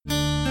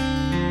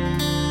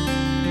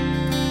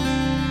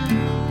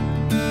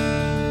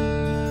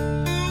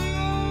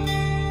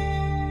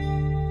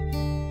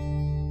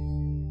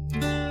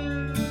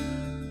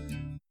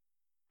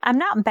I'm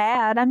not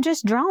bad. I'm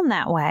just drawn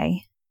that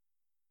way.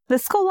 The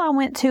school I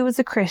went to was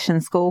a Christian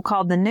school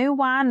called the New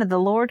Wine of the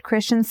Lord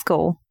Christian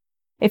School.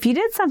 If you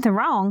did something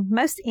wrong,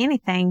 most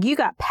anything, you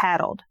got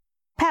paddled.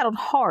 Paddled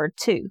hard,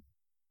 too.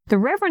 The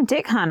Reverend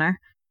Dick Hunter,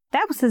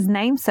 that was his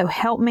name, so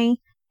help me.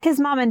 His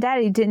mom and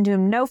daddy didn't do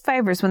him no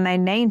favors when they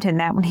named him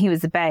that when he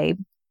was a babe.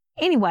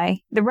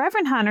 Anyway, the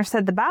Reverend Hunter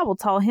said the Bible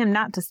told him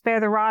not to spare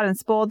the rod and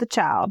spoil the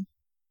child.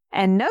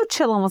 And no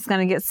chillin' was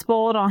going to get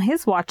spoiled on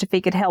his watch if he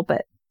could help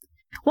it.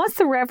 Once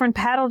the Reverend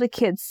paddled a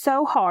kid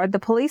so hard, the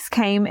police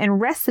came and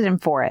arrested him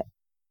for it.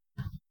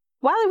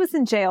 While he was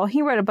in jail,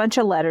 he wrote a bunch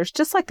of letters,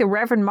 just like the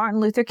Reverend Martin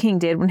Luther King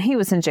did when he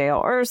was in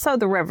jail, or so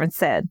the Reverend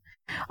said.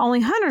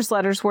 Only Hunter's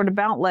letters weren't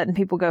about letting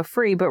people go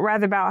free, but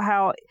rather about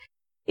how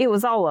it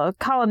was all a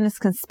colonist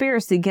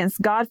conspiracy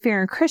against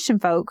God-fearing Christian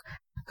folk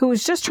who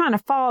was just trying to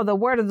follow the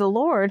word of the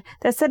Lord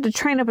that said to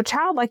train up a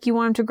child like you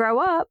want him to grow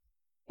up.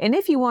 And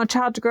if you want a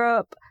child to grow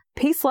up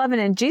peace-loving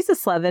and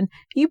Jesus-loving,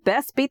 you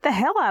best beat the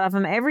hell out of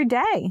him every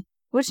day,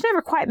 which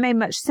never quite made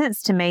much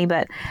sense to me,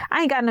 but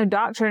I ain't got no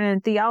doctrine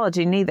in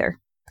theology neither.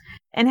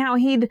 And how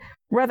he'd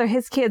rather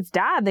his kids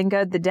die than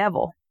go to the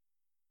devil.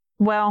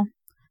 Well,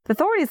 the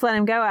authorities let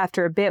him go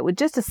after a bit with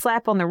just a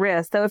slap on the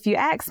wrist, though if you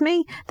ask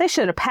me, they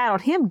should have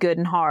paddled him good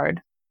and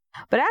hard.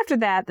 But after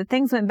that, the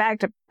things went back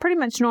to pretty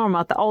much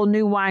normal at the old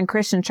New Wine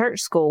Christian Church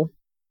School.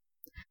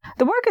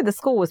 The work at the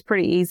school was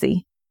pretty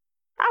easy.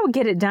 I would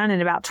get it done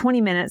in about 20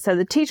 minutes, so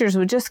the teachers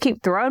would just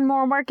keep throwing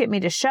more work at me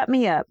to shut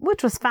me up,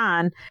 which was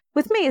fine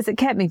with me as it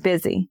kept me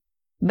busy.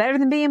 Better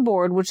than being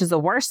bored, which is the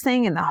worst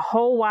thing in the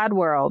whole wide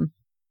world.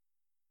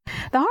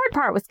 The hard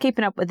part was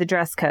keeping up with the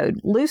dress code.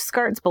 Loose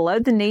skirts below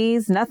the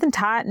knees, nothing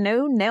tight,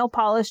 no nail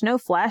polish, no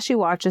flashy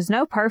watches,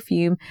 no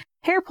perfume,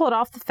 hair pulled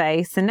off the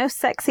face, and no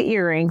sexy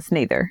earrings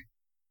neither.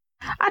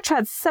 I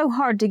tried so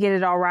hard to get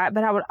it all right,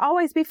 but I would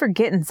always be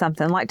forgetting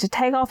something, like to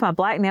take off my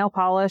black nail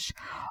polish,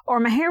 or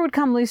my hair would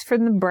come loose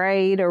from the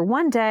braid, or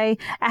one day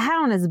I had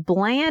on as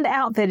bland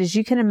outfit as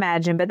you can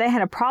imagine, but they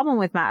had a problem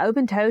with my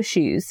open-toe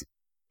shoes.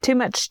 Too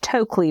much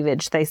toe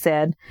cleavage, they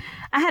said.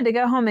 I had to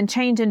go home and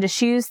change into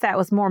shoes that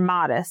was more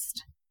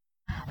modest.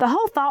 The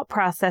whole thought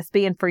process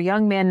being for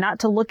young men not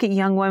to look at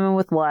young women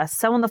with lust,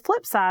 so on the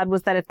flip side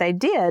was that if they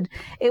did,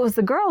 it was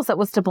the girls that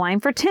was to blame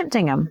for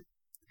tempting them.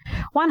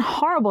 One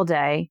horrible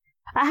day,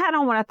 I had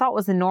on what I thought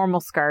was a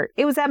normal skirt.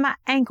 It was at my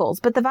ankles,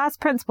 but the vice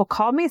principal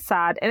called me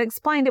aside and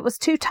explained it was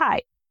too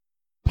tight.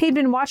 He'd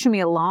been watching me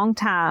a long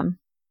time,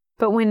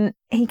 but when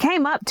he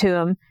came up to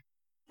him,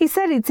 he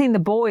said he'd seen the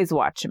boys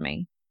watching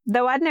me,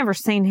 though I'd never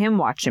seen him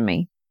watching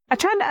me. I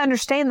tried to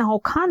understand the whole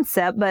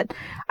concept, but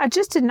I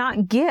just did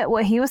not get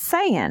what he was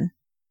saying.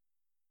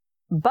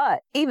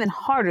 But even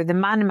harder than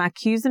minding my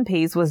Q's and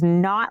P's was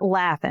not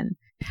laughing.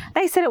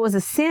 They said it was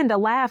a sin to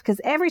laugh because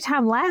every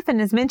time laughing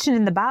is mentioned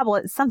in the Bible,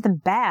 it's something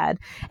bad,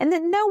 and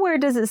that nowhere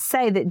does it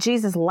say that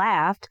Jesus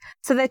laughed,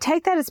 so they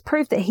take that as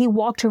proof that he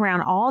walked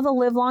around all the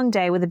livelong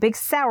day with a big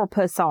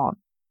sourpuss on.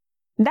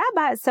 That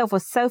by itself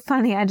was so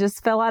funny I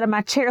just fell out of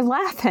my chair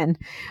laughing,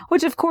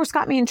 which of course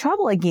got me in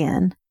trouble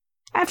again.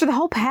 After the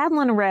whole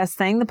paddling arrest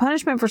thing, the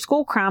punishment for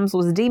school crimes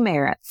was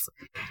demerits,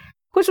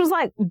 which was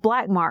like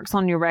black marks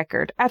on your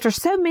record. After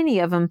so many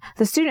of them,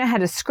 the student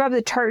had to scrub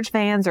the church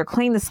vans or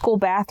clean the school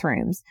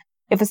bathrooms.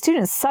 If a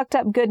student sucked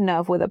up good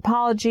enough with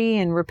apology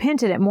and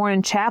repented at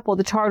morning chapel,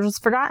 the charge was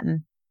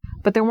forgotten.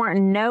 But there weren't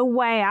no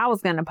way I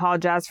was going to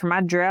apologize for my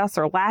dress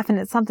or laughing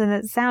at something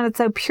that sounded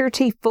so pure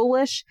tea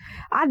foolish.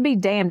 I'd be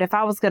damned if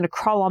I was going to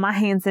crawl on my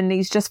hands and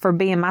knees just for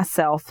being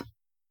myself.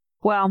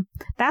 Well,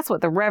 that's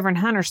what the Reverend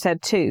Hunter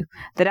said too,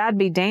 that I'd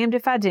be damned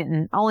if I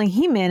didn't, only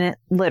he meant it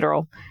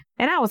literal.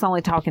 And I was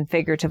only talking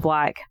figurative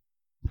like.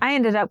 I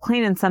ended up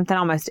cleaning something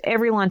almost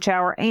every lunch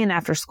hour and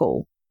after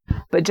school.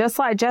 But just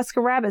like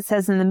Jessica Rabbit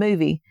says in the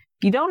movie,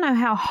 you don't know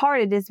how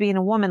hard it is being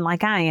a woman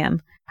like I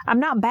am.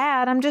 I'm not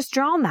bad, I'm just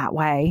drawn that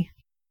way.